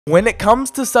When it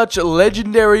comes to such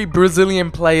legendary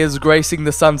Brazilian players gracing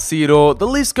the San Siro, the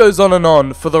list goes on and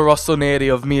on for the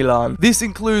Rossoneri of Milan. This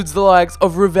includes the likes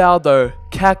of Rivaldo,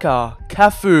 Kaka,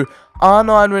 Cafu,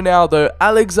 R9 Ronaldo,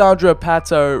 Alexandre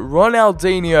Pato,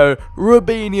 Ronaldinho,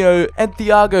 Robinho, and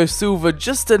Thiago Silva,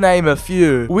 just to name a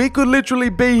few. We could literally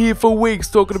be here for weeks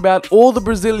talking about all the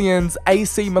Brazilians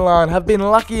AC Milan have been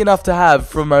lucky enough to have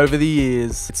from over the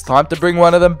years. It's time to bring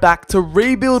one of them back to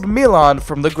rebuild Milan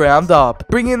from the ground up,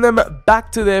 bringing them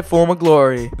back to their former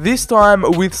glory. This time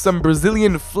with some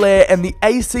Brazilian flair and the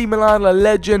AC Milan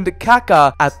legend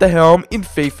Kaka at the helm in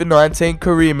FIFA 19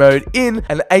 career mode in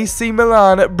an AC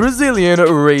Milan Brazilian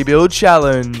rebuild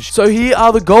challenge. So here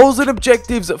are the goals and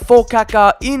objectives for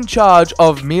Kaka in charge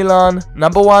of Milan.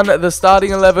 Number 1, the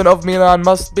starting 11 of Milan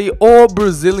must be all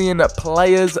Brazilian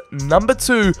players. Number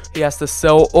 2, he has to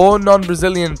sell all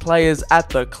non-Brazilian players at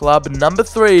the club. Number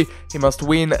 3, he must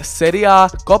win Serie A,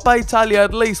 Coppa Italia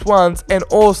at least once, and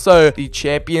also the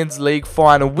Champions League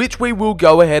final, which we will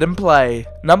go ahead and play.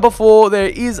 Number 4, there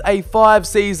is a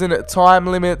 5-season time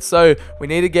limit, so we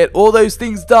need to get all those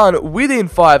things done within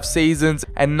 5 seasons.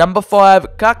 And number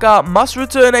 5, Kaka must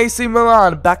return AC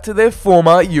Milan back to their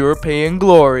former European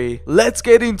glory. Let's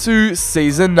get into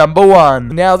season number 1.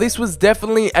 Now, this was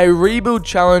definitely a rebuild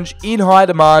challenge in high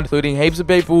demand, including heaps of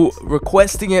people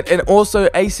requesting it, and also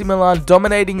AC Milan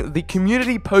dominating the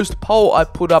community post poll I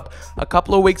put up a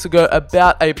couple of weeks ago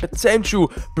about a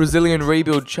potential Brazilian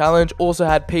rebuild challenge. Also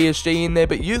had PSG in there,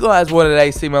 but you guys wanted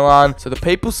AC Milan, so the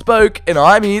people spoke and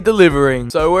I'm here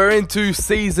delivering. So we're into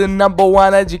season number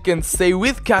 1, as you can see,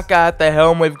 with Kaka at the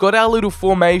helm. We've got our little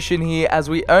formation here as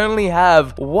we only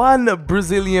have one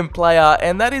Brazilian player,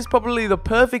 and that is probably the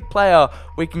perfect player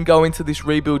we can go into this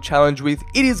rebuild challenge with.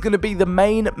 It is going to be the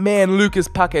main man, Lucas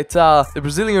Paquetá. The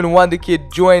Brazilian wonder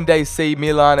kid joined AC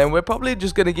Milan, and we're probably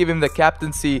just going to give him the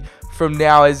captaincy from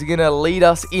now, as he's going to lead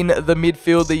us in the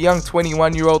midfield. The young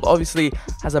 21-year-old obviously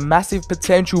has a massive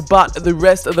potential, but the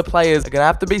rest of the players are going to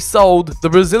have to be sold. The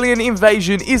Brazilian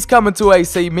invasion is coming to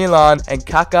AC Milan, and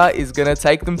Kaka is going to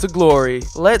take them to glory.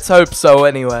 Let's hope so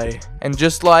anyway. And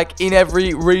just like in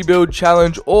every rebuild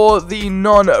challenge, all the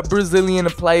non-Brazilian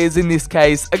players in this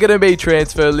case are going to be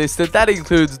transfer listed. That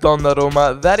includes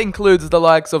Donnarumma, that includes the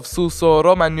likes of Suso,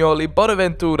 Romagnoli,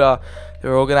 Bonaventura.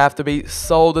 They're all going to have to be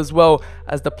sold, as well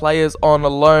as the players on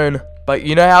loan. But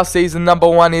you know how season number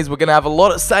 1 is. We're going to have a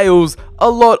lot of sales, a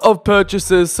lot of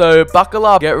purchases, so buckle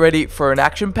up. Get ready for an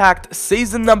action-packed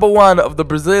season number 1 of the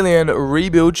Brazilian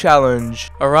Rebuild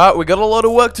Challenge. Alright, we got a lot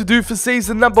of work to do for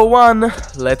season number 1.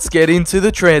 Let's get into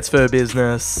the transfer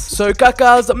business. So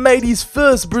Kaka's made his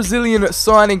first Brazilian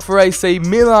signing for AC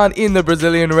Milan in the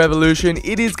Brazilian Revolution.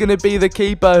 It is going to be the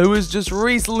keeper who has just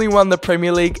recently won the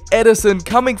Premier League, Edison,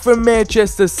 coming from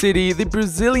Manchester City. The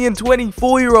Brazilian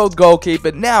 24-year-old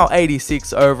goalkeeper, now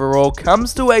 86 overall,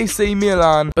 comes to AC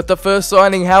Milan. But the first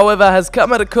signing, however, has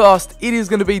come at a cost. It is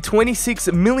going to be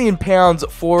 £26 million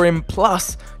for him,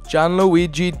 plus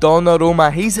Gianluigi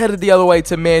Donnarumma. He's headed the other way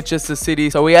to Manchester City,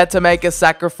 so we had to make a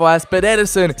sacrifice, but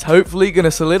Edison is hopefully going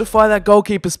to solidify that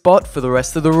goalkeeper spot for the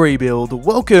rest of the rebuild.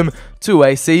 Welcome to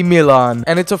AC Milan.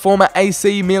 And it's a former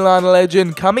AC Milan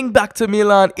legend coming back to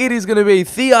Milan. It is going to be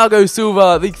Thiago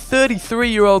Silva, the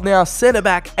 33-year-old now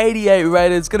centre-back, 88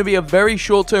 rated. It's going to be a very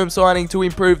short-term signing to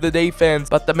improve the defense,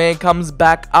 but the man comes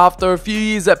back after a few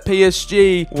years at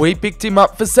PSG. We picked him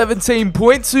up for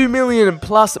 17.2 million,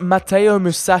 plus Matteo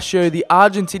Musashi, the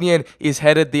Argentinian, is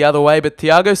headed the other way. But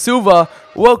Thiago Silva,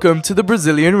 welcome to the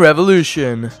Brazilian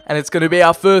Revolution. And it's going to be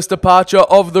our first departure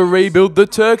of the rebuild. The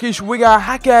Turkish winger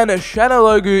Hakan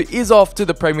Çalhanoğlu is off to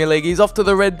the Premier League. He's off to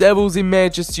the Red Devils in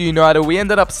Manchester United. We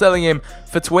ended up selling him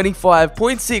for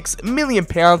 £25.6 million.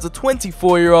 The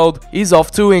 24-year-old is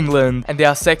off to England. And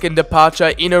our second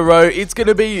departure in a row, it's going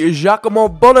to be Giacomo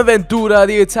Bonaventura,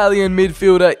 the Italian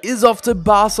midfielder, is off to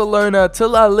Barcelona, to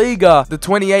La Liga. The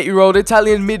 28-year-old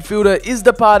Italian midfielder is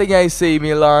departing AC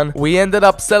Milan. We ended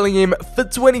up selling him for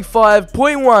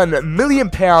 £25.1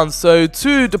 million, so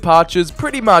 2 departures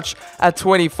pretty much at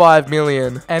 £25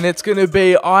 million. And it's going to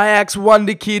be Ajax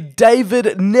wonder kid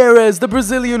David Neres, the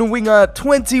Brazilian winger,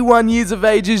 21 years of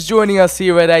age, is joining us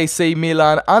here at AC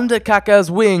Milan under Kaka's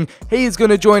wing. He is going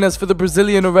to join us for the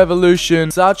Brazilian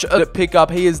Revolution. Such a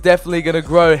pickup. He is definitely going to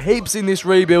grow heaps in this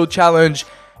rebuild challenge.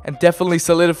 and definitely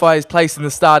solidify his place in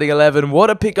the starting 11. What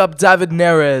a pickup, David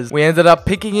Neres. We ended up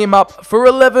picking him up for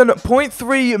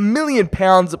 £11.3 million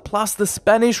plus the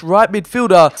Spanish right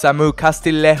midfielder, Samu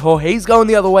Castillejo. He's going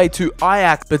the other way to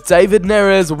Ajax, but David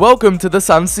Neres, welcome to the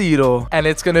San Siro. And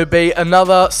it's going to be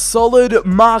another solid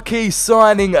marquee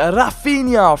signing.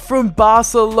 Rafinha from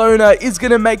Barcelona is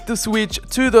going to make the switch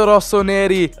to the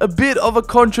Rossoneri. A bit of a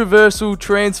controversial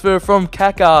transfer from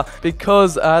Kaka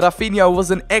because Rafinha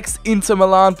was an ex-Inter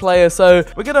Milan player, so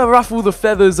we're going to ruffle the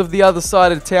feathers of the other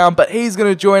side of town, but he's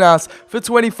going to join us for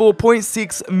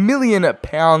 £24.6 million.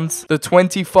 The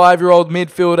 25-year-old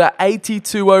midfielder,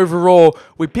 82 overall.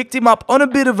 We picked him up on a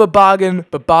bit of a bargain,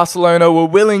 but Barcelona were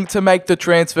willing to make the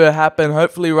transfer happen.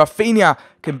 Hopefully Rafinha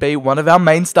can be one of our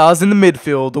main stars in the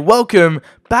midfield. Welcome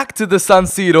back to the San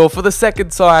Siro for the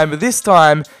second time, this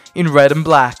time in red and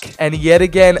black. And yet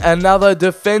again, another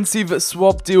defensive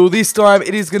swap deal. This time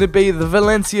it is going to be the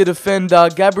Valencia defender,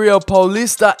 Gabriel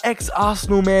Paulista,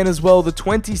 ex-Arsenal man as well. The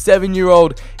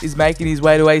 27-year-old is making his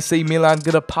way to AC Milan,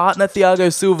 going to partner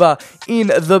Thiago Silva in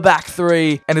the back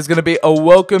three, and is going to be a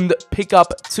welcomed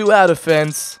pickup to our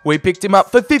defense. We picked him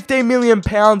up for £15 million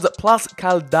plus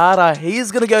Caldara. He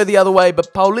is going to go the other way,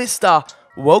 but Paulista,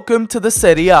 welcome to the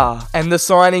Serie A. And the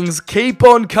signings keep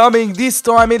on coming. This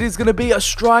time it is going to be a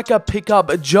striker pickup,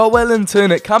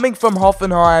 Joelinton, coming from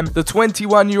Hoffenheim, the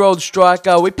 21-year-old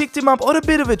striker. We picked him up on a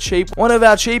bit of a cheap, one of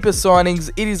our cheapest signings.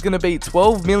 It is going to be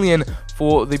 $12 million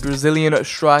for the Brazilian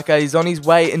striker. He's on his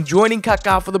way and joining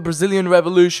Kaka for the Brazilian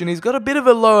Revolution. He's got a bit of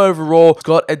a low overall,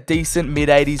 got a decent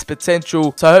mid-80s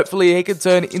potential, so hopefully he can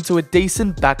turn into a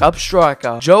decent backup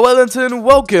striker. Joelinton,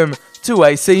 welcome to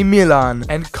AC Milan.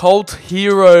 And cult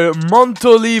hero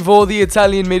Montolivo, the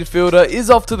Italian midfielder, is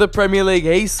off to the Premier League.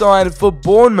 He signed for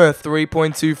Bournemouth,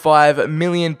 £3.25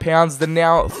 million. The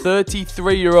now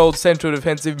 33-year-old central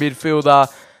defensive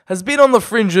midfielder has been on the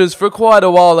fringes for quite a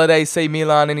while at AC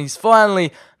Milan, and he's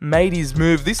finally made his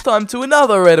move, this time to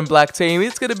another red and black team.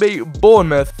 It's going to be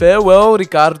Bournemouth. Farewell,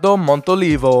 Ricardo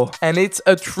Montolivo. And it's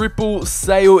a triple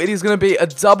sale. It is going to be a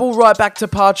double right back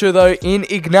departure, though, in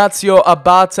Ignacio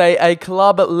Abate, a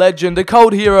club legend, a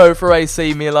cold hero for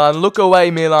AC Milan. Look away,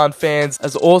 Milan fans,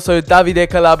 as also Davide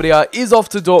Calabria is off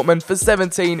to Dortmund for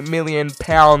 £17 million.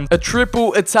 A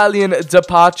triple Italian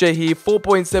departure here,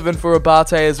 4.7 for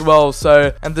Abate as well.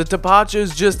 So, and the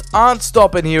departures just aren't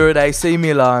stopping here at AC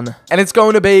Milan. And it's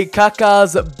going to be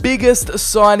Kaka's biggest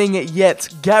signing yet,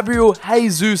 Gabriel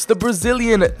Jesus, the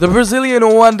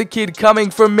Brazilian wonder kid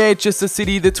coming from Manchester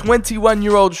City. The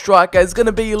 21-year-old striker is going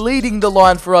to be leading the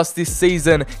line for us this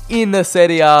season in the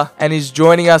Serie A, and is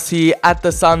joining us here at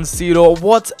the San Siro.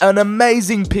 What an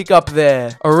amazing pickup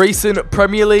there. A recent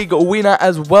Premier League winner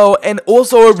as well, and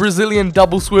also a Brazilian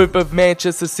double swoop of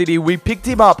Manchester City. We picked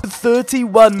him up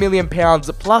 £31 million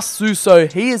plus Suso.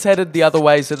 He is headed the other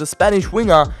way, so the Spanish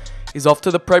winger is off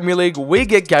to the Premier League. We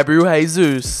get Gabriel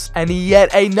Jesus. And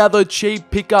yet another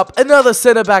cheap pickup, another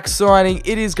centre-back signing.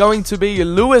 It is going to be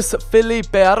Luis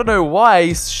Felipe. I don't know why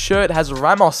his shirt has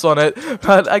Ramos on it,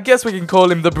 but I guess we can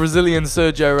call him the Brazilian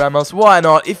Sergio Ramos. Why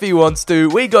not, if he wants to?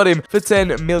 We got him for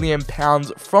 £10 million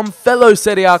from fellow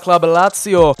Serie A club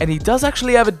Lazio, and he does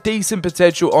actually have a decent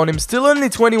potential on him. Still only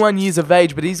 21 years of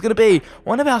age, but he's going to be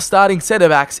one of our starting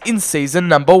centre-backs in season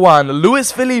number 1.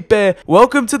 Luis Felipe,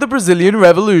 welcome to the Brazilian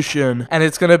Revolution. And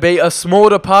it's going to be a small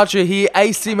departure here.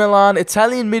 AC Milan,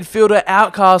 Italian midfielder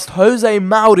outcast Jose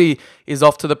Mauri is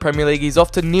off to the Premier League. He's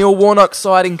off to Neil Warnock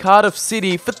side in Cardiff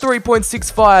City for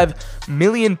 £3.65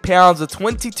 million. A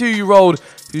 22-year-old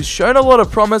who's shown a lot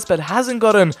of promise but hasn't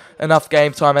gotten enough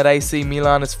game time at AC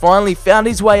Milan, has finally found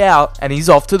his way out, and he's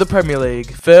off to the Premier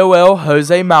League. Farewell,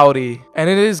 Jose Mauri. And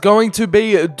it is going to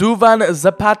be Duvan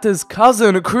Zapata's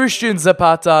cousin, Christian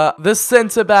Zapata, the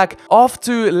centre-back, off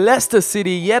to Leicester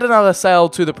City. Yet another sale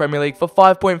to the Premier League for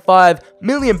 £5.5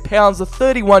 million. The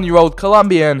 31-year-old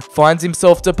Colombian finds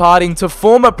himself departing to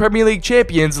former Premier League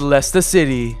champions Leicester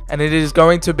City. And it is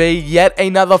going to be yet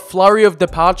another flurry of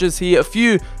departures here. A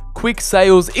few quick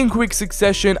sales in quick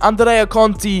succession. Andrea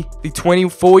Conti, the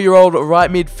 24-year-old right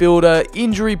midfielder,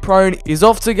 injury prone, is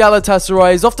off to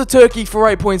Galatasaray, is off to Turkey for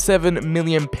 £8.7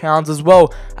 million, as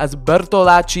well as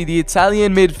Bertolacci, the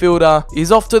Italian midfielder,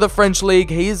 is off to the French league.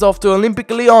 He is off to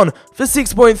Olympique Lyon for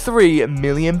 £6.3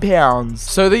 million.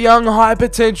 So the young high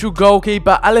potential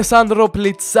goalkeeper Alessandro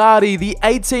Plizzari, the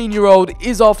 18-year-old,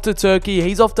 is off to Turkey.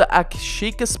 He's off to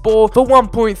Akşehirspor for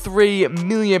 £1.3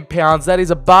 million. That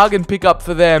is a bargain pickup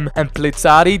for them. helm, and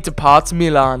Plizzari departs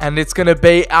Milan. And it's going to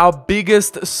be our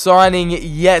biggest signing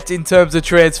yet in terms of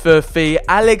transfer fee.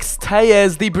 Alex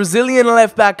Telles, the Brazilian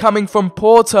left back coming from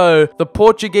Porto. The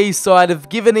Portuguese side have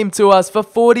given him to us for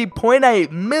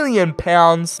 £40.8 million.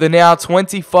 The now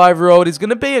 25-year-old is going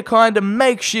to be a kind of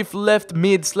makeshift left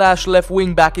mid / left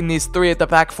wing back in this 3 at the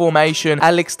back formation.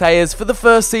 Alex Telles for the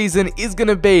first season is going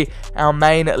to be our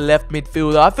main left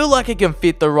midfielder. I feel like he can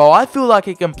fit the role. I feel like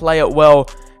he can play it well.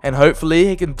 And hopefully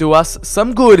he can do us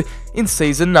some good in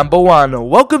season number 1.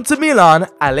 Welcome to Milan,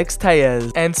 Alex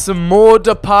Telles. And some more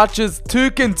departures to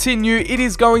continue. It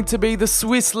is going to be the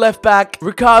Swiss left back,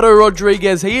 Ricardo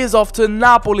Rodriguez. He is off to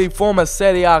Napoli, former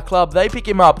Serie A club. They pick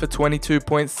him up for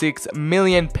 £22.6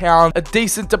 million. A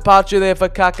decent departure there for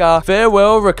Kaka.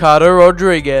 Farewell, Ricardo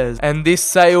Rodriguez. And this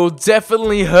sale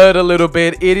definitely hurt a little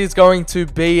bit. It is going to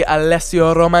be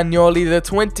Alessio Romagnoli, the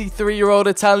 23-year-old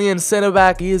Italian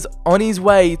centre-back. He is on his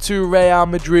way to Real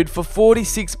Madrid for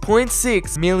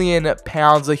 £46.6 million.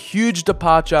 A huge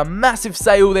departure, massive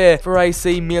sale there for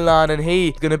AC Milan, and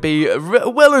he's going to be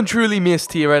well and truly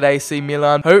missed here at AC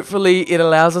Milan. Hopefully it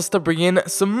allows us to bring in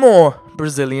some more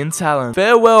Brazilian talent.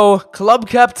 Farewell, club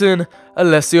captain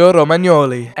Alessio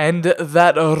Romagnoli. And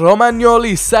that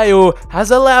Romagnoli sale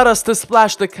has allowed us to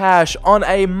splash the cash on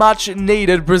a much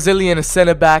needed Brazilian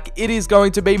centre back. It is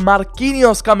going to be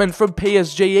Marquinhos coming from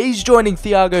PSG. He's joining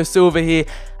Thiago Silva here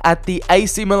at the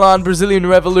AC Milan Brazilian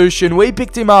Revolution. We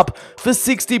picked him up for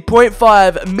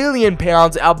 £60.5 million,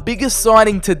 our biggest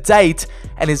signing to date,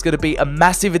 and is going to be a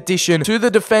massive addition to the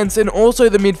defense and also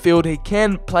the midfield. He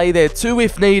can play there too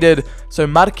if needed. So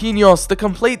Marquinhos, the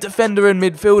complete defender and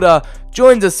midfielder,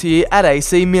 joins us here at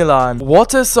AC Milan.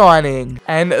 What a signing.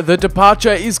 And the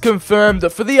departure is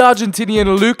confirmed for the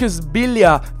Argentinian Lucas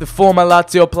Biglia. The former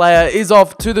Lazio player is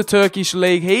off to the Turkish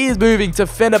league. He is moving to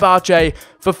Fenerbahce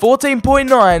for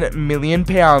 £14.9 million.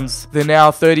 The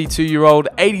now 32-year-old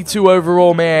 82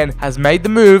 overall man has made the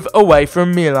move away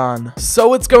from Milan.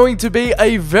 So it's going to be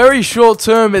a very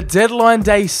short-term deadline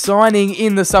day signing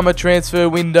in the summer transfer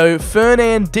window.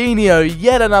 Fernandinho,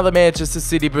 yet another Manchester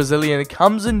City Brazilian,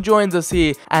 comes and joins us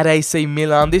here at AC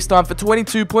Milan, this time for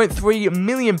 £22.3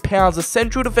 million, a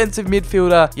central defensive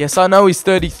midfielder. Yes, I know he's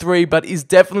 33, but he's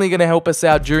definitely going to help us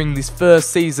out during this first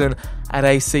season at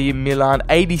AC Milan.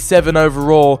 87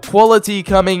 overall. Quality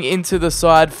coming into the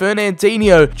side.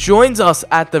 Fernandinho joins us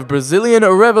at the Brazilian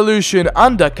Revolution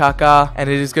under Kaka, and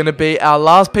it is going to be our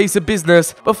last piece of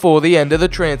business before the end of the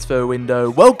transfer window.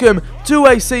 Welcome to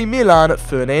AC Milan,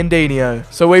 Fernandinho.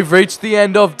 So we've reached the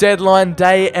end of deadline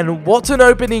day, and what an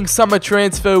opening summer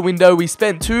transfer window. We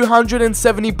spent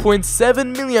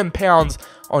 £270.7 million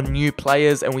on new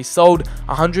players, and we sold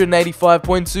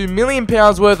 £185.2 million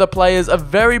worth of players. A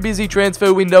very busy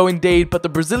transfer window indeed, but the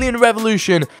Brazilian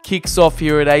Revolution kicks off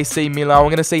here at AC Milan.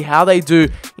 We're going to see how they do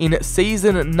in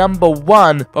season number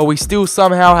 1, but we still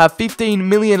somehow have £15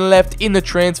 million left in the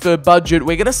transfer budget.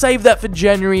 We're going to save that for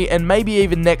January and maybe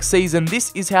even next season.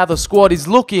 This is how the squad is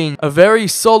looking. A very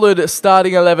solid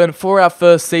starting 11 for our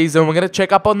first season. We're going to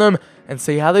check up on them and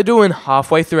see how they're doing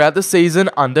halfway throughout the season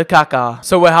under Kaka.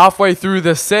 So we're halfway through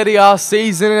the Serie A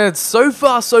season, and it's so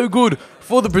far so good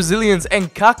for the Brazilians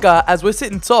and Kaka, as we're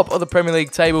sitting top of the Premier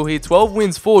League table here. 12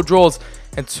 wins, 4 draws,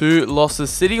 and 2 losses,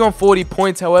 sitting on 40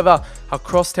 points. However, our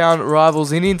crosstown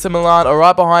rivals in Inter Milan are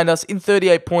right behind us in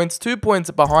 38 points. 2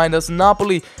 points behind us.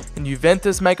 Napoli and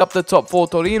Juventus make up the top 4.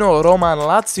 Torino, Roma, and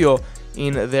Lazio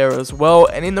in there as well,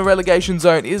 and in the relegation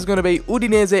zone is going to be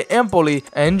Udinese, Empoli,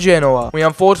 and Genoa. We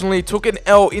unfortunately took an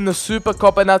L in the Super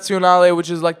Coppa Nazionale, which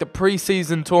is like the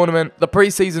pre-season tournament, the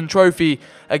pre-season trophy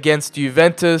against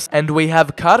Juventus, and we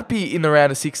have Carpi in the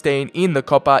round of 16 in the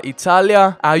Coppa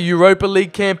Italia. Our Europa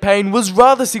League campaign was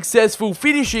rather successful,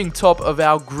 finishing top of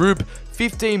our group.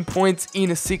 15 points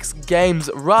in 6 games.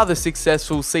 Rather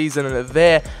successful season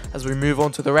there. As we move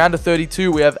on to the round of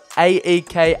 32, we have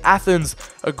AEK Athens,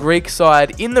 a Greek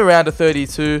side, in the round of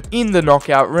 32 in the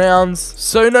knockout rounds.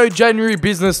 So no January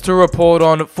business to report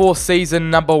on for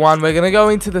season number 1. We're going to go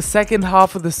into the second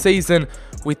half of the season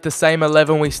with the same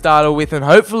 11 we started with, and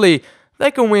hopefully they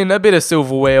can win a bit of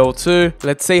silverware or 2.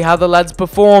 Let's see how the lads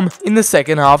perform in the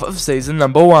second half of season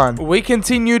number 1. We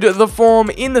continued the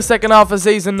form in the second half of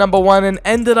season number 1 and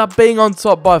ended up being on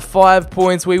top by 5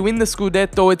 points. We win the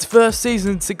Scudetto, its first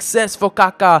season success for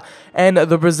Kaka and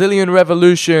the Brazilian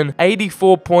Revolution.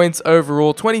 84 points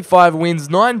overall, 25 wins,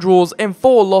 9 draws, and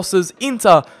 4 losses.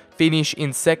 Inter finish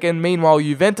in second. Meanwhile,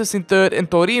 Juventus in third and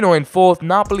Torino in fourth.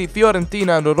 Napoli,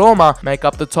 Fiorentina and Roma make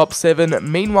up the top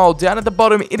 7. Meanwhile, down at the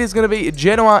bottom, it is going to be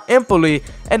Genoa, Empoli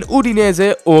and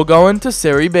Udinese all going to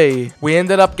Serie B. We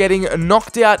ended up getting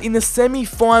knocked out in the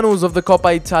semi-finals of the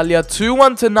Coppa Italia,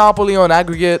 2-1 to Napoli on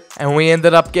aggregate, and we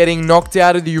ended up getting knocked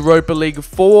out of the Europa League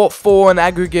 4-4 on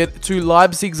aggregate to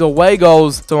Leipzig's away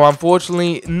goals. So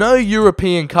unfortunately, no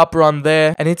European Cup run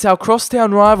there, and it's our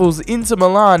crosstown rivals Inter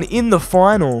Milan in the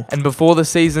final. And before the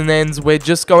season ends, we're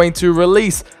just going to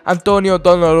release Antonio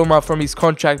Donnarumma from his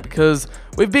contract because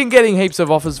we've been getting heaps of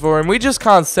offers for him. We just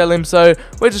can't sell him, so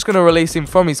we're just going to release him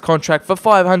from his contract for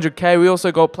 500k. We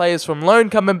also got players from loan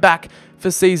coming back for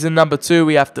season number 2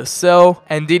 we have to sell.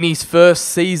 And in his first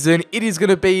season, it is going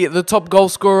to be the top goal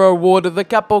scorer award, the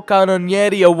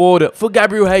Capocannonieri award for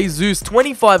Gabriel Jesus.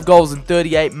 25 goals in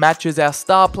 38 matches, our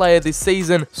star player this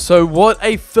season. So what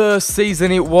a first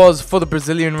season it was for the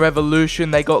Brazilian Revolution.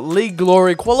 They got league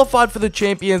glory, qualified for the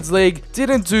Champions League,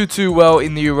 didn't do too well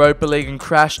in the Europa League and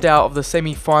crashed out of the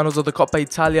semi-finals of the Coppa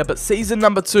Italia. But season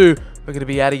number 2, we're going to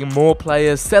be adding more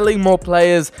players, selling more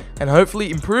players, and hopefully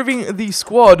improving the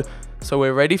squad. So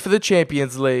we're ready for the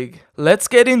Champions League. Let's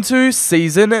get into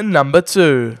season number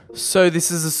 2. So this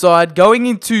is the side going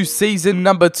into season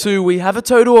number 2. We have a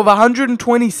total of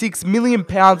 £126 million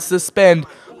to spend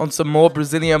on some more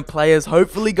Brazilian players,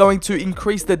 hopefully going to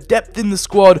increase the depth in the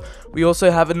squad. We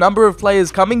also have a number of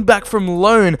players coming back from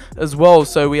loan as well,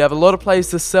 so we have a lot of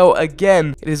players to sell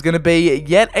again. It is going to be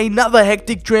yet another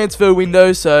hectic transfer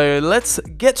window, so let's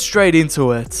get straight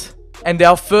into it. And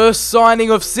our first signing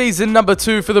of season number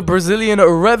 2 for the Brazilian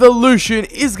Revolution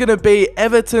is going to be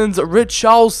Everton's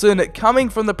Richarlison, coming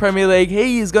from the Premier League.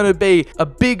 He is going to be a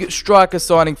big striker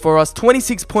signing for us.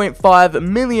 26.5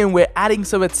 million. We're adding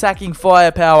some attacking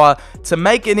firepower to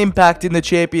make an impact in the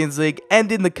Champions League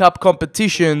and in the cup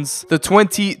competitions. The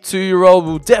 22-year-old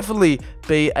will definitely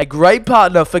be a great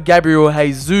partner for Gabriel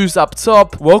Jesus up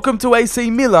top. Welcome to AC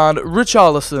Milan,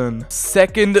 Richarlison.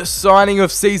 Second signing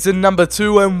of season number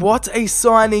 2, and what a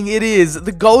signing it is.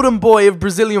 The golden boy of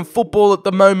Brazilian football at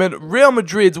the moment, Real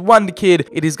Madrid's wonder kid.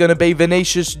 It is going to be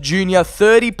Vinicius Jr.,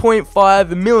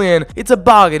 30.5 million. It's a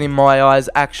bargain in my eyes,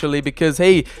 actually, because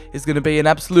he is going to be an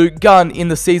absolute gun in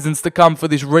the seasons to come for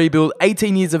this rebuild.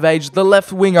 18 years of age, the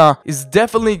left winger is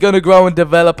definitely going to grow and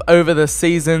develop over the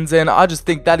seasons, and I just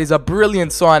think that is a brilliant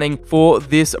signing for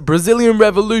this Brazilian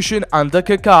Revolution under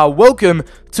Kaka. Welcome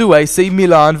to AC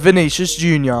Milan, Vinicius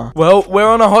Jr. Well, we're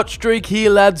on a hot streak here,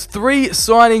 lads. 3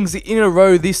 signings in a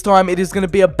row. This time it is going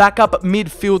to be a backup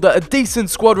midfielder, a decent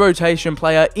squad rotation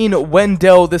player in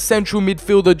Wendell. The central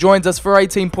midfielder joins us for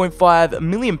 £18.5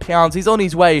 million. He's on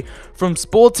his way from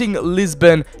Sporting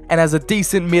Lisbon and has a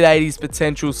decent mid-80s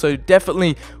potential, so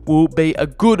definitely will be a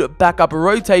good backup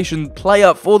rotation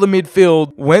player for the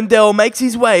midfield. Wendell makes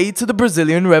his way to the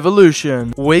Brazilian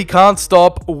Revolution. We can't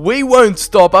stop. We won't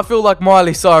stop. I feel like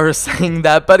Miley Cyrus saying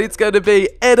that, but it's going to be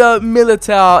Eder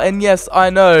Militao, and yes,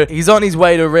 I know he's on his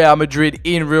way to Real Madrid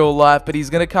in real life, but he's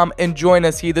going to come and join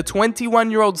us here. The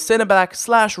 21-year-old centre-back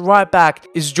 / right-back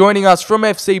is joining us from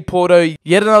FC Porto.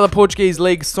 Yet another Portuguese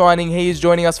league signing. He is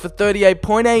joining us for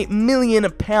 £38.8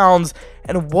 million.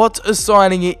 And what a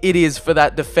signing it is for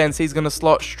that defense. He's going to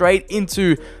slot straight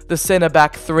into the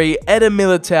centre-back 3, Eder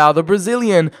Militao, the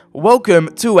Brazilian.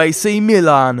 Welcome to AC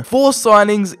Milan. 4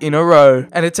 signings in a row.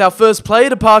 And it's our first player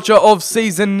departure of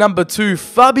season number 2.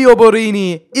 Fabio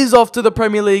Borini is off to the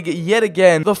Premier League yet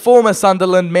again. The former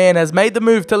Sunderland man has made the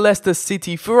move to Leicester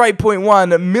City for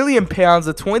 £8.1 million.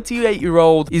 The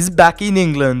 28-year-old is back in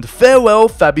England. Farewell,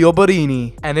 Fabio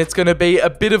Borini. And it's going to be a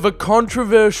bit of a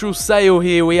controversial sale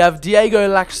here. We have Diego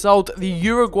Laxalt, the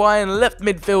Uruguayan left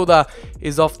midfielder,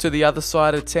 is off to the other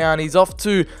side of town. He's off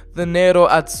to the Nero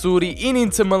Azzurri in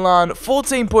Inter Milan.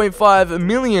 14.5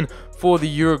 million for the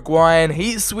Uruguayan.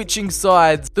 He's switching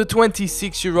sides. The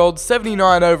 26-year-old,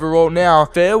 79 overall now.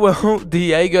 Farewell,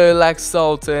 Diego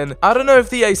Laxalt. And I don't know if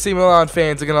the AC Milan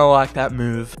fans are going to like that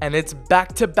move. And it's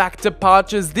back-to-back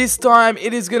departures. This time,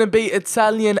 it is going to be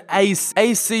Italian ace,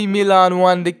 AC Milan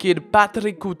wonder kid,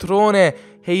 Patrick Cutrone.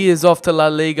 He is off to La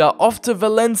Liga, off to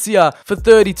Valencia for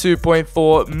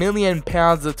 £32.4 million.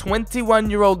 The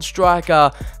 21-year-old striker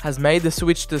has made the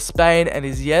switch to Spain and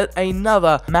is yet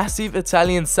another massive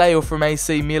Italian sale from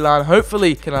AC Milan.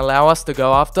 Hopefully can allow us to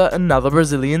go after another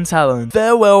Brazilian talent.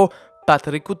 Farewell,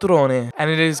 Patrick Cutrone. And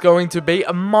it is going to be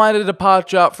a minor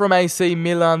departure from AC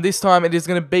Milan. This time it is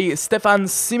going to be Stefan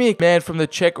Simic, man from the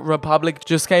Czech Republic.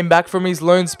 Just came back from his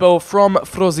loan spell from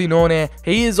Frosinone.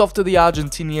 He is off to the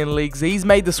Argentinian leagues. He's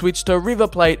made the switch to River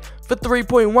Plate for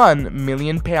 £3.1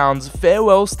 million.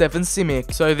 Farewell, Stefan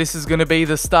Simic. So this is going to be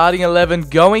the starting 11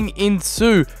 going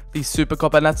into the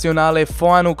Supercoppa Nazionale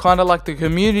final, kind of like the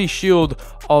Community Shield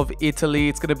of Italy.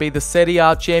 It's going to be the Serie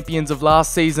A champions of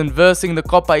last season versus the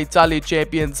Coppa Italia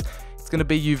champions. It's going to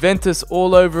be Juventus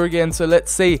all over again, so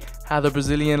let's see how the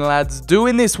Brazilian lads do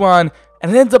in this one.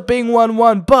 And it ends up being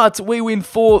 1-1, but we win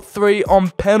 4-3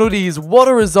 on penalties. What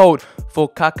a result for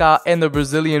Kaka and the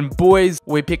Brazilian boys.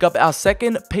 We pick up our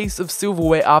second piece of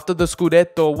silverware after the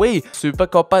Scudetto. We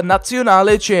Supercoppa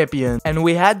Nazionale champion. And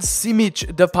we had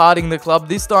Simic departing the club.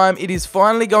 This time it is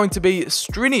finally going to be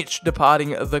Strinic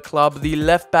departing the club. The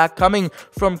left back coming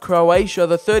from Croatia,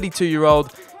 the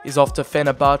 32-year-old. Is off to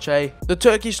Fenerbahce. The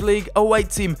Turkish league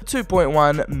awaits him.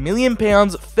 £2.1 million.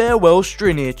 Farewell,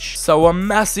 Strinic. So a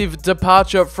massive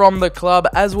departure from the club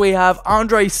as we have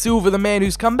Andre Silva, the man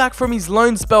who's come back from his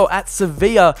loan spell at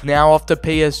Sevilla. Now off to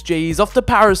PSG. He's off to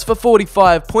Paris for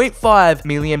 £45.5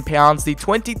 million. The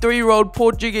 23-year-old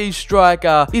Portuguese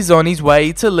striker is on his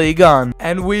way to Ligue 1.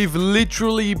 And we've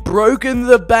literally broken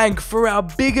the bank for our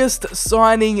biggest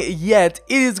signing yet.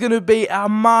 It is going to be our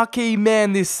marquee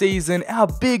man this season. Our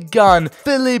big gun,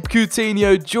 Philippe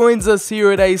Coutinho, joins us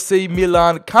here at AC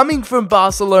Milan, coming from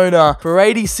Barcelona for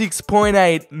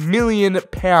 £86.8 million.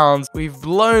 We've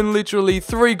blown literally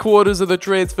 3/4 of the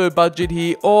transfer budget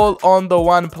here, all on the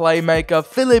one playmaker,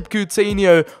 Philippe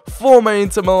Coutinho, former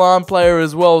Inter Milan player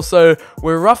as well, so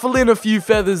we're ruffling a few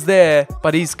feathers there,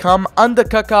 but he's come under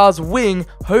Kaka's wing.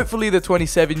 Hopefully the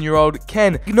 27-year-old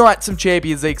can ignite some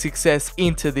Champions League success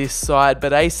into this side,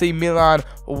 but AC Milan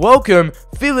welcome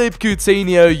Philippe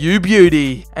Coutinho, you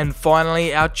beauty. And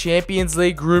finally, our Champions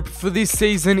League group for this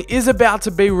season is about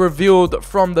to be revealed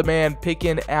from the man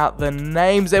picking out the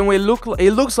names, and it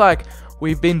looks like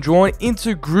we've been drawn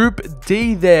into Group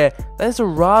D there. That's a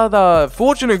rather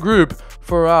fortunate group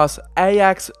for us.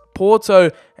 Ajax, Porto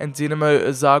and Dinamo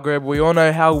Zagreb. We all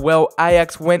know how well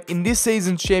Ajax went in this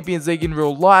season's Champions League in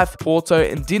real life. Porto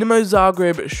and Dinamo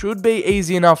Zagreb should be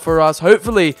easy enough for us.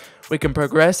 Hopefully, we can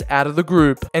progress out of the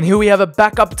group. And here we have a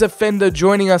backup defender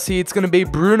joining us here. It's going to be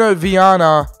Bruno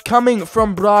Viana, coming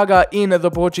from Braga in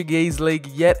the Portuguese League.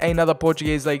 Yet another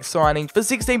Portuguese League signing for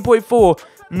 £16.4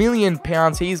 million.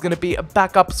 He's going to be a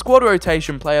backup squad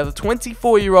rotation player. The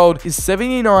 24-year-old is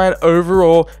 79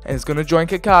 overall and is going to join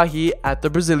Kaka here at the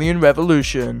Brazilian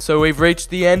Revolution. So we've reached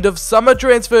the end of summer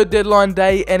transfer deadline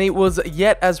day, and it was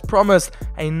yet as promised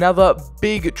another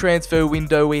big transfer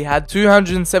window. We had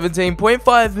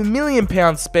 £217.5 million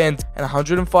spent and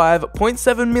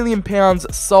 £105.7 million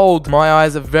sold. My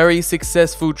eyes, a very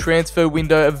successful transfer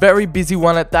window, a very busy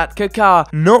one at that. Kaka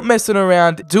not messing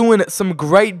around, doing some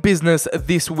great business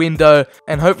this window,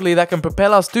 and hopefully that can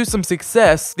propel us to some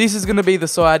success. This is going to be the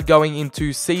side going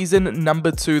into season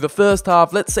number 2, the first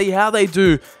half. Let's see how they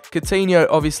do. Coutinho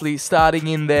obviously starting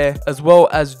in there, as well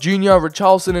as Junior,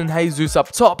 Richarlison and Jesus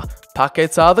up top.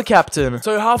 Paquetá the captain.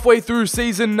 So halfway through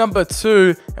season number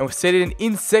 2, and we're sitting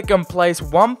in second place,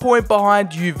 1 point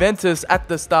behind Juventus at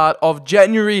the start of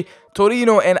January.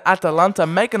 Torino and Atalanta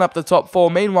making up the top 4.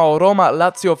 Meanwhile, Roma,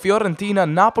 Lazio, Fiorentina,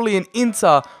 Napoli and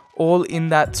Inter all in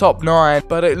that top 9,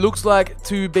 but it looks like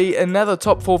to be another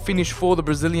top 4 finish for the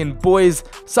Brazilian boys.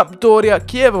 Sampdoria,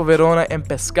 Chievo Verona and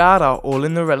Pescara all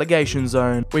in the relegation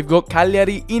zone. We've got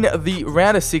Cagliari in the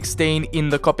round of 16 in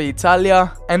the Coppa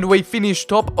Italia, and we finish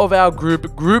top of our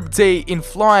group, Group D, in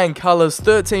flying colours.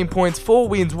 13 points, 4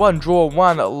 wins, 1 draw,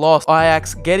 1 loss.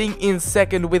 Ajax getting in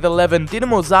second with 11.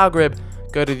 Dinamo Zagreb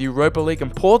go to the Europa League,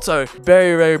 and Porto,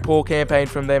 very poor campaign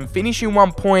from them, finishing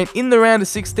 1 point. In the round of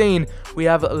 16 we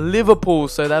have Liverpool,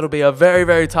 so that'll be a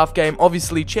very tough game.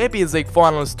 Obviously Champions League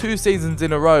finalists 2 seasons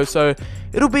in a row, so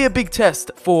it'll be a big test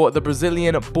for the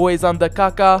Brazilian boys under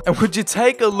Kaka. And would you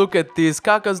take a look at this?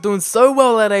 Kaka's doing so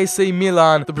well at AC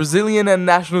Milan. The Brazilian and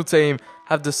national team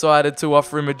have decided to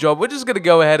offer him a job. We're just going to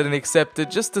go ahead and accept it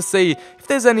just to see if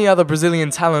there's any other Brazilian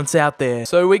talents out there.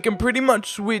 So we can pretty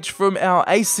much switch from our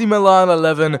AC Milan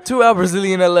 11 to our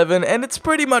Brazilian 11, and it's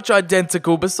pretty much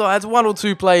identical besides 1 or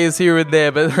 2 players here and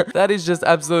there, but that is just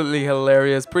absolutely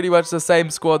hilarious. Pretty much the same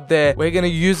squad there. We're going to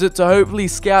use it to hopefully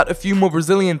scout a few more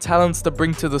Brazilian talents to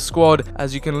bring to the squad,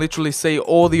 as you can literally see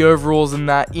all the overalls and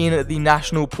that in the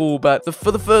national pool. But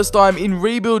for the first time in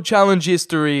Rebuild Challenge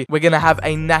history, we're going to have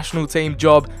a national team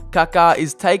job. Kaka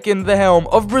is taking the helm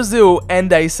of Brazil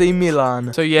and AC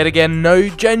Milan. So yet again, no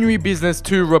January business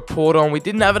to report on. We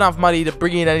didn't have enough money to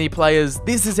bring in any players.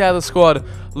 This is how the squad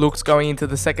looks going into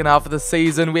the second half of the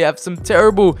season. We have some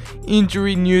terrible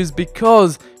injury news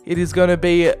because it is going to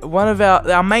be one of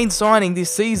our main signing this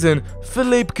season,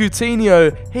 Philippe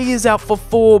Coutinho. He is out for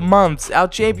 4 months. Our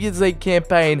Champions League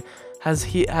campaign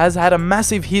has had a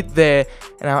massive hit there,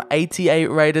 and our 88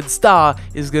 rated star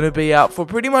is going to be out for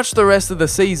pretty much the rest of the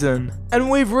season. And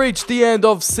we've reached the end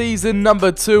of season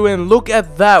number 2, and look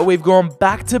at that, we've gone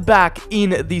back to back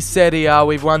in the Serie A.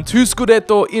 We've won 2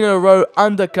 Scudetto in a row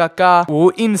under Kaka.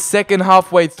 We're in second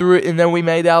halfway through it, and then we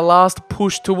made our last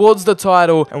push towards the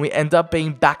title, and we end up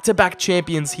being back-to-back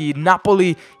champions here.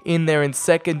 Napoli in there in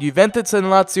second, Juventus and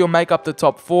Lazio make up the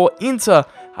top 4, Inter,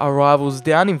 our rivals,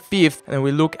 down in 5th, and then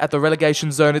we look at the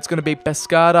relegation zone. It's going to be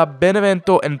Pescara,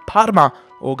 Benevento and Parma,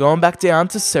 all going back down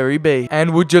to Serie B.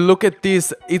 And would you look at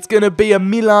this, it's going to be a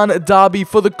Milan derby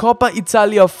for the Coppa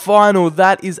Italia final.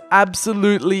 That is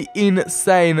absolutely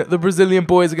insane. The Brazilian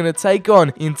boys are going to take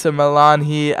on Inter Milan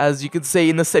here. As you can see,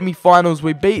 in the semi-finals,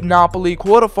 we beat Napoli.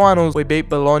 Quarterfinals, we beat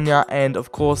Bologna. And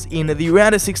of course, in the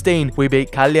round of 16, we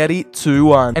beat Cagliari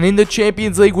 2-1. And in the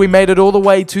Champions League, we made it all the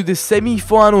way to the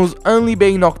semi-finals, only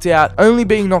being knocked out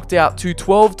to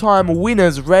 12-time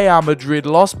winners Real Madrid.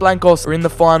 Los Blancos are in the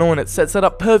final, and it sets it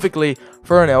up perfectly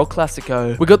for an El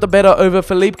Clasico. We got the better over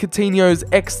Philippe Coutinho's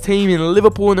ex-team in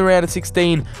Liverpool in the round of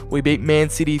 16. We beat Man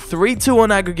City 3-2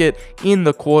 on aggregate in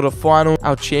the quarter-final.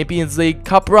 Our Champions League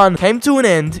Cup run came to an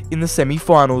end in the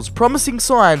semi-finals. Promising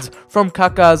signs from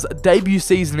Kaka's debut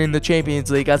season in the Champions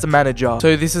League as a manager.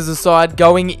 So this is a side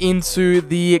going into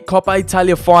the Coppa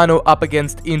Italia final up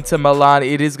against Inter Milan.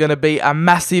 It is going to be a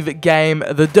massive game,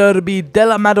 the Derby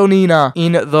della Madonnina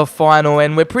in the final,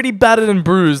 and we're pretty battered and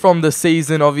bruised from the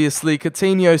season, obviously.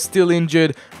 Coutinho still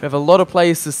injured. We have a lot of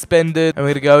players suspended, and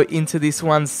we're going to go into this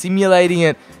one simulating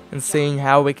it and seeing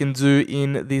how we can do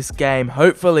in this game.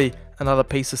 Hopefully, another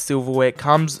piece of silverware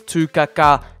comes to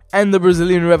Kaka and the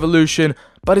Brazilian Revolution,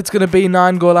 but it's going to be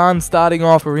Nainggolan starting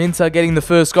off for Inter, getting the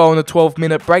first goal in the 12th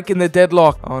minute, breaking the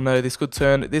deadlock. Oh no, this could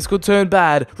turn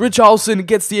bad. Richarlison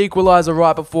gets the equalizer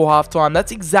right before halftime.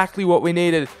 That's exactly what we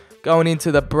needed going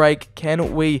into the break.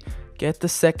 Can we get the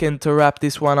second to wrap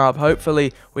this one up?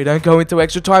 Hopefully, we don't go into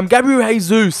extra time. Gabriel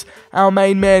Jesus, our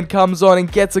main man, comes on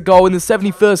and gets a goal in the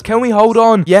 71st. Can we hold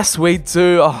on? Yes, we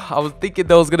do. Oh, I was thinking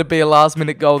there was going to be a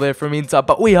last-minute goal there from Inter,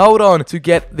 but we hold on to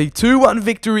get the 2-1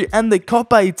 victory, and the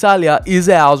Coppa Italia is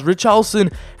ours.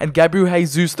 Richarlison and Gabriel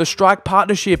Jesus, the strike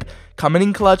partnership, coming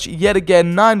in clutch yet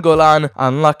again. Nainggolan,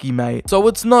 unlucky mate. So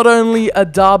it's not only a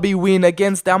derby win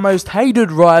against our most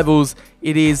hated rivals,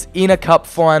 it is in a cup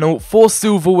final for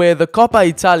silverware. The Coppa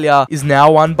Italia is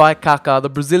now won by Kaka.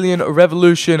 The Brazilian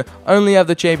Revolution only have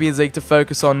the Champions League to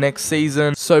focus on next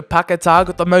season. So Paquetá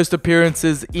got the most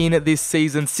appearances in this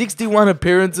season, 61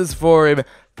 appearances for him.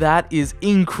 That is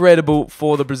incredible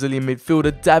for the Brazilian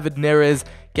midfielder. David Neres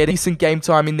getting decent game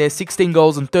time in there, 16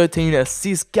 goals and 13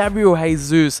 assists. Gabriel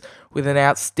Jesus with an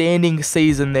outstanding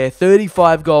season there,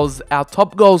 35 goals, our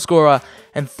top goal scorer,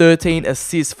 and 13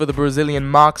 assists for the Brazilian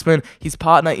marksman. His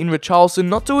partner in Richarlison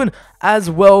not doing as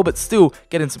well, but still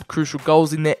getting some crucial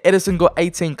goals in there. Edison got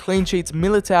 18 clean sheets.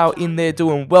 Militao in there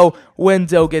doing well.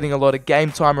 Wendell getting a lot of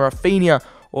game time. Rafinha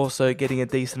also getting a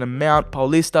decent amount.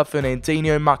 Paulista,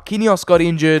 Fernandinho, Marquinhos got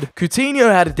injured.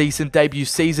 Coutinho had a decent debut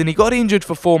season. He got injured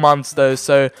for 4 months though,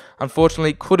 so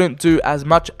unfortunately couldn't do as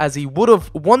much as he would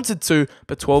have wanted to,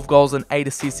 but 12 goals and 8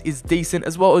 assists is decent,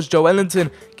 as well as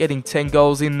Joelinton getting 10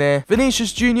 goals in there.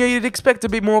 Vinicius Jr., you'd expect a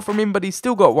bit more from him, but he's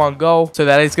still got 1 goal. So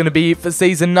that is going to be it for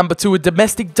season number 2, a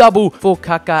domestic double for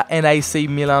Kaka and AC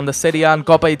Milan. The Serie A and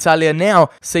Coppa Italia now.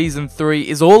 Season 3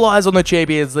 is all eyes on the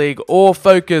Champions League, or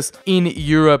focus in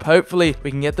Europe. Hopefully, we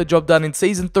can get the job done in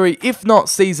season 3, if not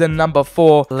season number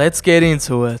 4. Let's get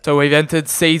into it. So we've entered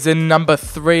season number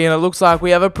 3, and it looks like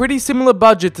we have a pretty similar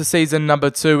budget to season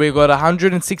number 2. We've got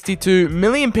 £162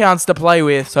 million to play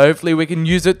with, so hopefully we can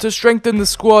use it to strengthen the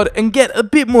squad and get a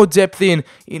bit more depth in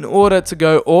order to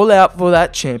go all out for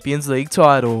that Champions League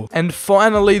title. And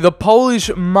finally, the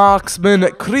Polish marksman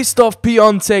Krzysztof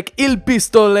Piątek, Il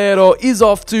Pistolero, is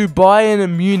off to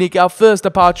Bayern Munich, our first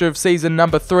departure of season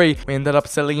number 3. We ended up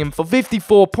selling him for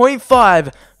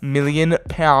 £54.5 million.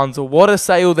 What a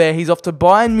sale there. He's off to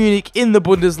Bayern Munich in the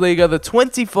Bundesliga. The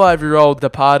 25-year-old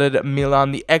departed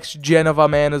Milan, the ex-Genova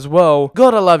man as well.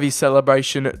 Gotta love his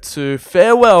celebration to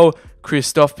farewell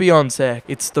Krzysztof Piątek.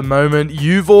 It's the moment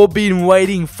you've all been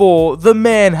waiting for. The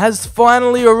man has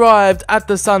finally arrived at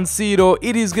the San Siro.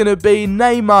 It is going to be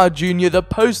Neymar Jr., the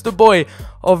poster boy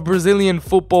of Brazilian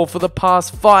football for the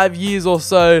past 5 years or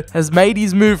so, has made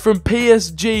his move from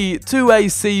PSG to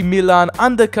AC Milan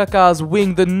under Kaka's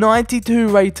wing. The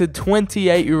 92-rated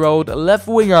 28-year-old left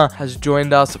winger has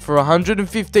joined us for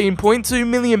 £115.2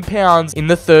 million in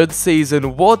the third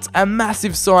season. What a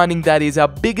massive signing that is, our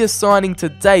biggest signing to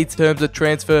date in terms of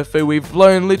transfer fee. We've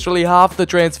blown literally half the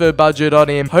transfer budget on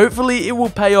him. Hopefully it will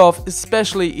pay off,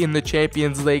 especially in the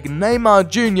Champions League. Neymar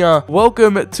Jr.,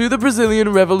 welcome to the Brazilian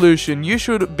Revolution. You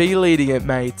should be leading it,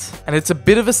 mate. And it's a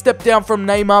bit of a step down from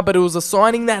Neymar, but it was a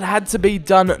signing that had to be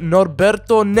done.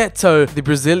 Norberto Neto, the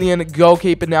Brazilian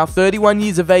goalkeeper, now 31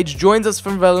 years of age, joins us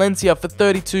from Valencia for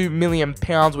 £32 million.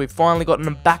 We've finally gotten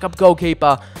a backup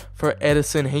goalkeeper for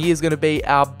Edison. He is going to be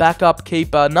our backup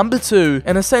keeper number 2,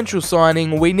 an essential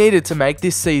signing we needed to make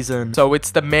this season. So it's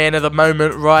the man of the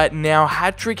moment right now,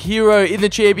 hat-trick hero in the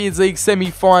Champions League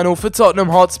semi-final for Tottenham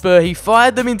Hotspur. He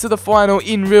fired them into the final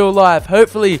in real life.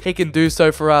 Hopefully he can do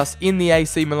so for us in the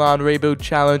AC Milan Rebuild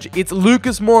Challenge. It's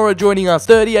Lucas Moura joining us,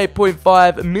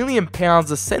 £38.5 million, a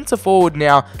centre forward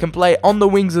now, can play on the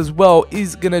wings as well,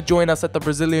 is going to join us at the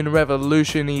Brazilian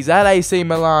Revolution. He's at AC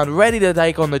Milan, ready to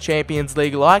take on the Champions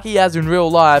League like he has in real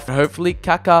life. Hopefully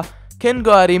Kaka can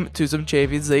guide him to some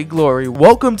Champions League glory.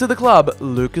 Welcome to the club,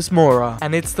 Lucas Moura.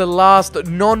 And it's the last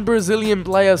non-Brazilian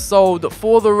player sold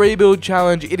for the Rebuild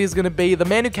Challenge. It is going to be the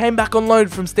man who came back on loan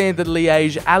from Standard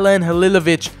Liège, Alen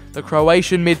Halilovic, the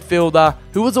Croatian midfielder,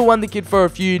 who was a wonder kid for a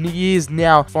few years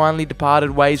now, finally departed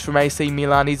ways from AC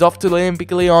Milan. He's off to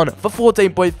Olympique Lyon for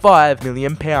 £14.5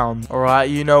 million. Alright,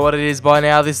 you know what it is by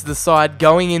now. This is the side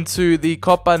going into the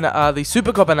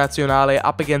Supercoppa Nazionale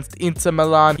up against Inter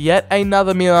Milan. Yet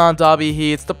another Milan derby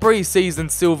here. It's the pre-season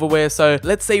silverware, so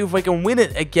let's see if we can win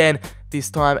it again. This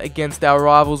time against our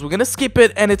rivals. We're going to skip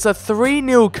it, and it's a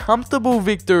 3-0 comfortable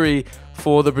victory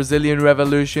for the Brazilian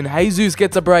Revolution. Jesus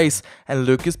gets a brace, and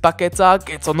Lucas Paquetá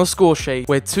gets on the score sheet.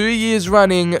 We're 2 years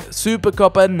running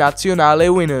Supercoppa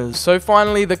Nazionale winners. So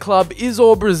finally, the club is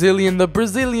all Brazilian. The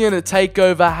Brazilian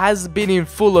takeover has been in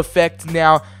full effect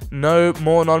now. No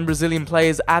more non-Brazilian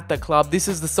players at the club. This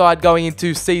is the side going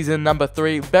into season number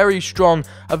 3. Very strong,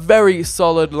 a very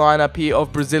solid lineup here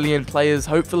of Brazilian players.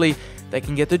 Hopefully they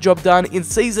can get the job done in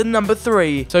season number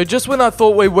 3. So just when I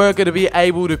thought we weren't going to be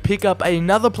able to pick up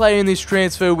another player in this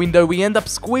transfer window, we end up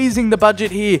squeezing the budget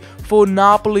here for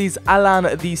Napoli's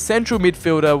Alan, the central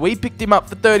midfielder. We picked him up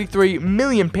for £33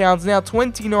 million, now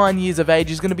 29 years of age.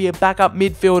 He's going to be a backup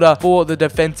midfielder for the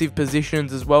defensive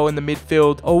positions as well in the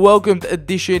midfield. A welcomed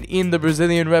addition in the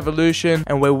Brazilian Revolution,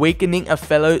 and we're weakening a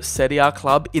fellow Serie A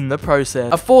club in the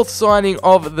process. A 4th signing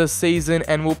of the season,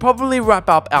 and we'll probably wrap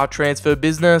up our transfer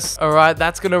business. Alright,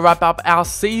 that's going to wrap up our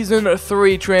Season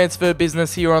 3 transfer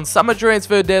business here on Summer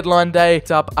Transfer Deadline Day. It's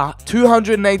up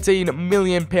 £218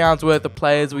 million worth of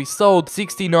players. We sold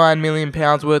 £69 million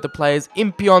worth of players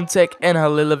in Piontek and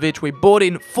Halilovic. We bought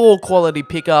in 4 quality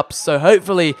pickups, so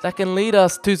hopefully that can lead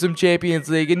us to some Champions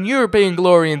League and European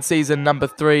glory in season number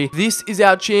 3. This is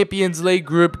our Champions League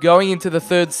group going into the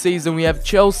 3rd season. We have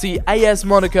Chelsea, AS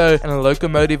Monaco, and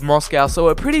Lokomotiv Moscow, so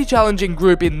a pretty challenging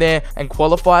group in there and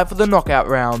qualify for the knockout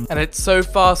round. And it's so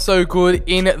far so good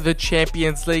in the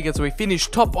Champions League as we finish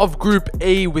top of Group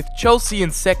E with Chelsea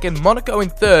in 2nd, Monaco in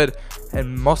 3rd,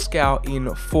 and Moscow in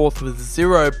 4th with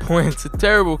 0 points. A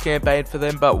terrible campaign for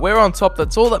them, but we're on top.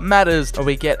 That's all that matters. And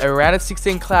we get a round of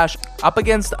 16 clash up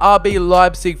against RB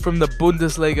Leipzig from the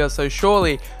Bundesliga, so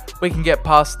surely we can get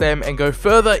past them and go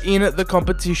further in the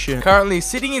competition. Currently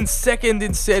sitting in 2nd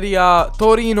in Serie A,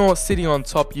 Torino sitting on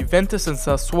top. Juventus and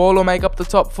Sassuolo make up the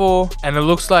top 4. And it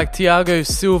looks like Thiago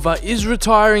Silva is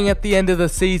retiring at the end of the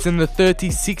season. The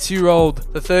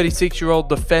 36-year-old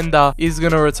defender is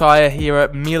going to retire here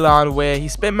at Milan, where he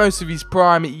spent most of his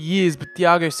prime years. But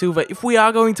Thiago Silva, if we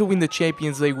are going to win the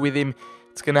Champions League with him,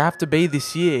 it's going to have to be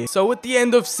this year. So at the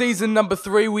end of season number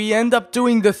 3, we end up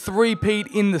doing the 3-peat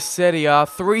in the Serie A.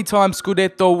 3-time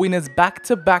Scudetto winners back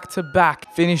to back.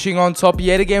 Finishing on top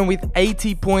yet again with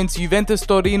 80 points. Juventus,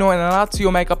 Torino and Lazio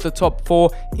make up the top 4.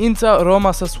 Inter,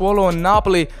 Roma, Sassuolo and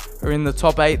Napoli are in the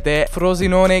top 8 there.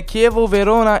 Frosinone, Chievo,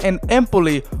 Verona and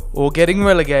Empoli all getting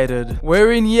relegated.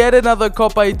 We're in yet another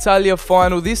Coppa Italia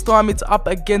final. This time it's up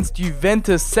against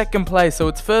Juventus, 2nd place. So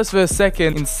it's 1st versus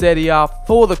 2nd in Serie A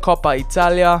for the Coppa Italia.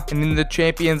 And in the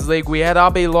Champions League, we had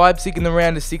RB Leipzig in the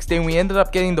round of 16. We ended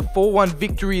up getting the 4-1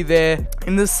 victory there.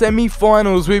 In the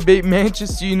semi-finals, we beat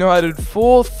Manchester United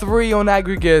 4-3 on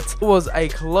aggregate. It was a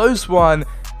close one,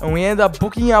 and we ended up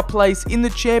booking our place in the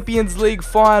Champions League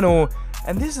final.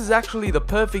 And this is actually the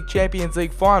perfect Champions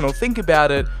League final. Think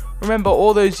about it. Remember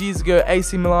all those years ago,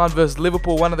 AC Milan versus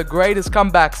Liverpool, one of the greatest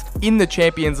comebacks in the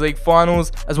Champions League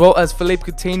finals, as well as Philippe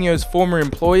Coutinho's former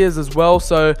employers as well.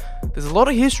 So there's a lot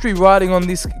of history riding on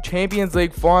this Champions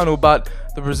League final, but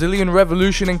the Brazilian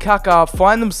Revolution and Kaka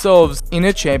find themselves in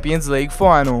a Champions League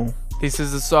final. This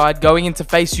is the side going in to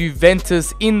face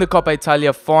Juventus in the Coppa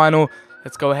Italia final.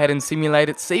 Let's go ahead and simulate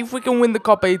it. See if we can win the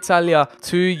Coppa Italia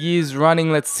 2 years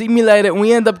running. Let's simulate it. And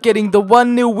we end up getting the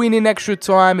 1-0 win in extra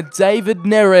time. David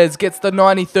Neres gets the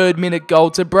 93rd minute goal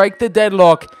to break the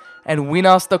deadlock and win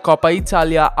us the Coppa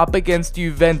Italia up against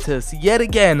Juventus. Yet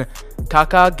again,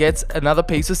 Kaka gets another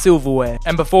piece of silverware.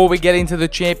 And before we get into the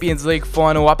Champions League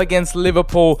final up against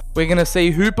Liverpool, we're going to see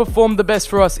who performed the best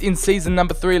for us in season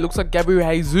number 3. It looks like Gabriel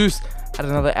Jesus had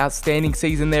another outstanding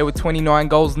season there with 29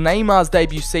 goals. Neymar's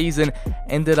debut season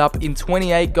ended up in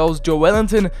 28 goals. Joe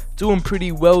Wellington doing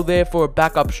pretty well there for a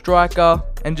backup striker.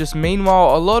 And just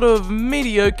meanwhile, a lot of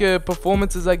mediocre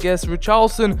performances, I guess.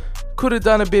 Richarlison could have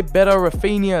done a bit better.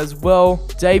 Rafinha as well.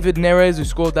 David Neres, who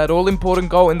scored that all-important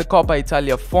goal in the Coppa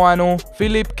Italia final.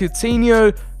 Philippe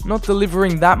Coutinho, not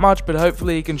delivering that much, but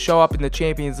hopefully he can show up in the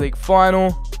Champions League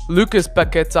final. Lucas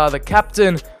Paqueta, the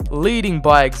captain, leading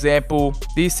by example.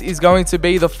 This is going to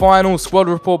be the final squad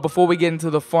report before we get into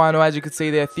the final. As you can see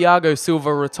there, Thiago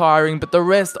Silva retiring, but the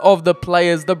rest of the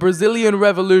players, the Brazilian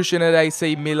Revolution at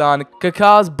AC Milan,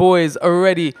 Kaka's boys are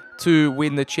ready to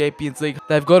win the Champions League.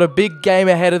 They've got a big game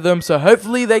ahead of them, so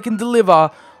hopefully they can deliver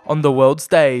on the world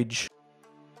stage.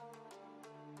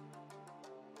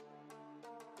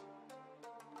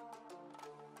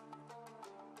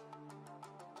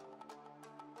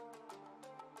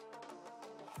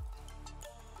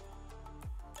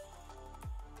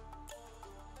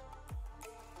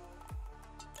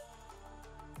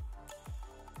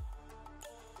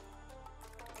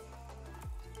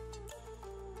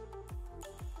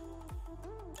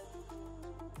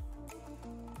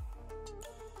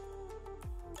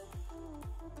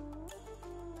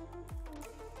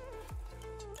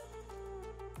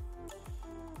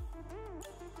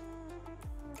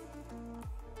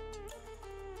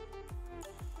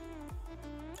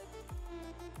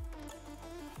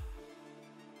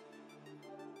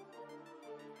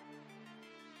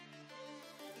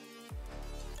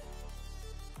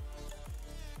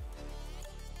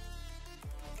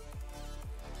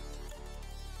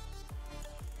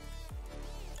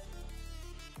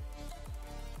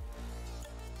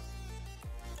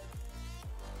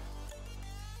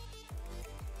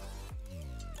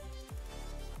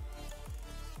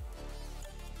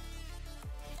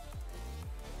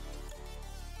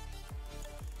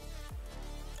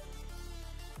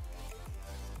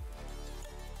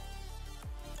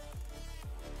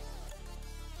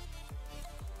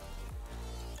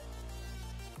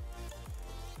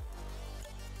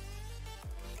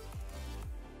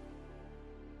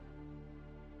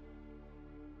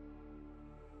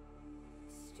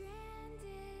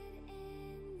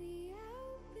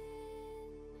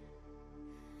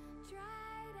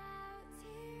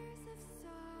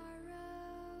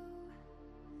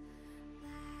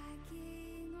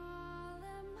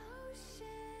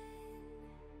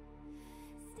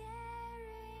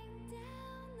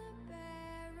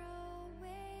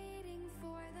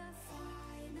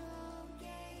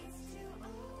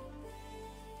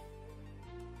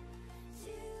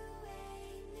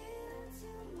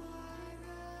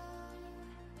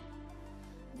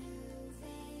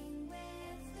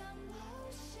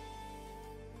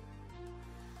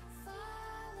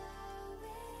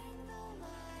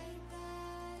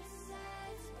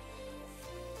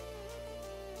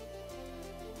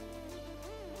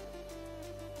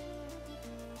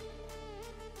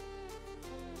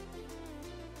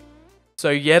 So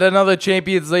yet another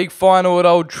Champions League final at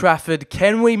Old Trafford.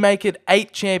 Can we make it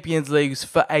 8 Champions Leagues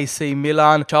for AC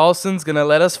Milan? Charleston's going to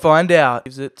let us find out.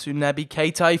 Gives it to Naby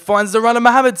Keita. He finds the runner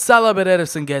Mohamed Salah, but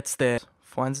Ederson gets there.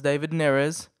 Finds David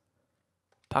Neres.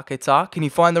 Paqueta, can he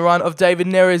find the run of David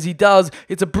Neres? He does.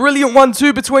 It's a brilliant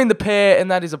 1-2 between the pair,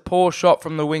 and that is a poor shot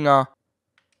from the winger.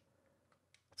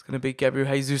 It's going to be Gabriel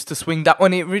Jesus to swing that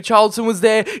one in. Richarlison was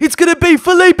there. It's going to be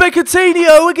Philippe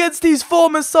Coutinho against his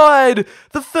former side.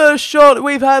 The first shot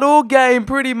we've had all game,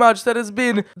 pretty much, that has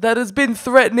been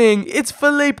threatening. It's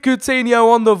Philippe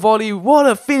Coutinho on the volley. What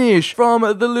a finish from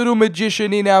the little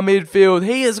magician in our midfield.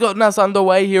 He has gotten us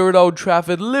underway here at Old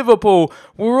Trafford. Liverpool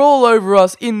were all over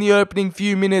us in the opening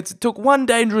few minutes. It took one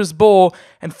dangerous ball,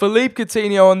 and Philippe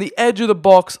Coutinho on the edge of the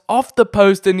box, off the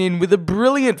post and in with a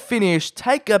brilliant finish.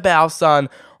 Take a bow, son.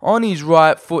 On his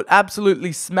right foot,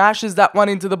 absolutely smashes that one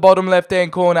into the bottom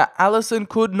left-hand corner. Alisson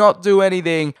could not do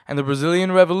anything, and the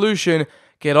Brazilian Revolution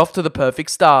get off to the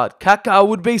perfect start. Kaka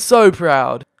would be so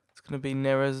proud. It's going to be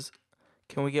Neres.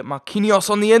 Can we get Marquinhos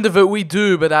on the end of it? We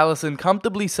do, but Alisson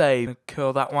comfortably saved.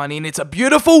 Curl that one in. It's a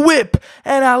beautiful whip.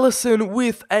 And Alisson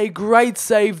with a great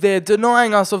save there,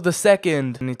 denying us of the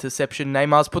second. An interception.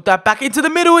 Neymar's put that back into the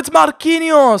middle. It's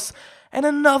Marquinhos. And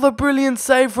another brilliant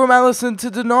save from Alisson to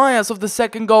deny us of the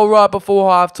second goal right before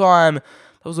halftime.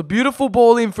 That was a beautiful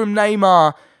ball in from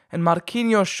Neymar. And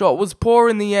Marquinhos' shot was poor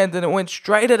in the end, and it went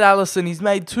straight at Alisson. He's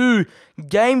made 2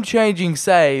 game-changing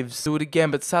saves. Do it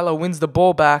again, but Salah wins the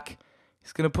ball back.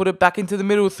 He's going to put it back into the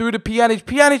middle through to Pjanic.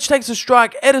 Pjanic takes a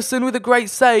strike. Ederson with a great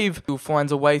save. He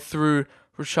finds a way through.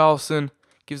 Richarlison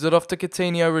gives it off to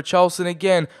Coutinho. Richarlison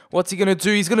again. What's he going to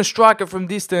do? He's going to strike it from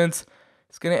distance.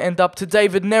 It's going to end up to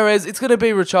David Neres. It's going to be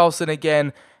Richarlison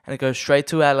again. And it goes straight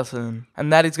to Alisson.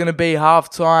 And that is going to be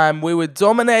half-time. We were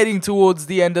dominating towards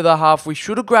the end of the half. We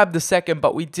should have grabbed the second,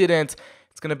 but we didn't.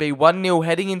 It's going to be 1-0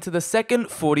 heading into the second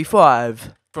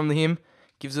 45. From him.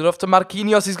 Gives it off to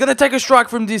Marquinhos. He's going to take a strike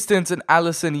from distance. And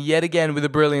Alisson yet again with a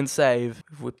brilliant save.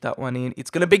 We've whipped that one in. It's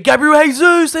going to be Gabriel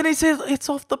Jesus. And he says it's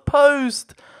off the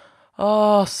post.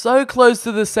 Oh, so close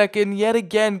to the second. Yet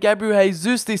again, Gabriel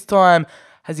Jesus this time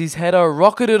has his header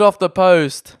rocketed off the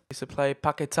post. He's to play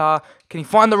Paquetá. Can he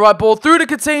find the right ball through to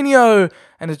Coutinho?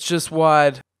 And it's just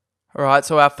wide. Alright,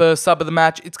 so our first sub of the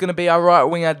match. It's going to be our right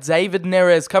winger, David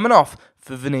Neres, coming off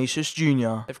for Vinicius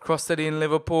Jr. They've crossed it in,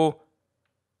 Liverpool.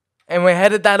 And we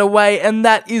headed that away, and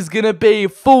that is going to be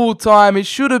full time. It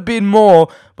should have been more,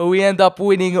 but we end up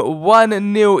winning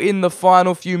 1-0 in the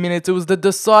final few minutes. It was the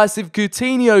decisive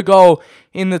Coutinho goal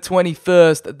in the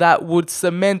 21st that would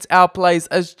cement our place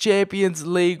as Champions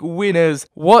League winners.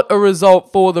 What a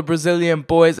result for the Brazilian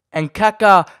boys. And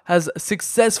Kaka has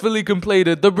successfully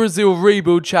completed the Brazil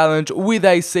Rebuild Challenge with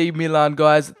AC Milan,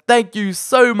 guys. Thank you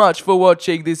so much for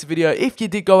watching this video. If you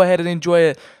did go ahead and enjoy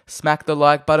it, smack the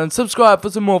like button, subscribe for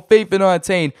some more FIFA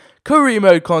 19 career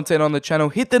mode content on the channel,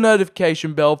 hit the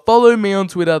notification bell, follow me on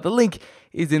Twitter, the link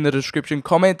is in the description,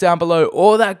 comment down below,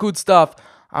 all that good stuff.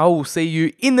 I will see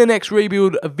you in the next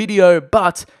rebuild video,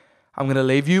 but I'm going to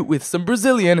leave you with some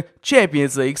Brazilian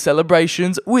Champions League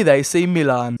celebrations with AC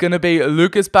Milan. Going to be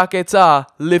Lucas Paquetá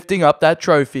lifting up that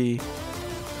trophy.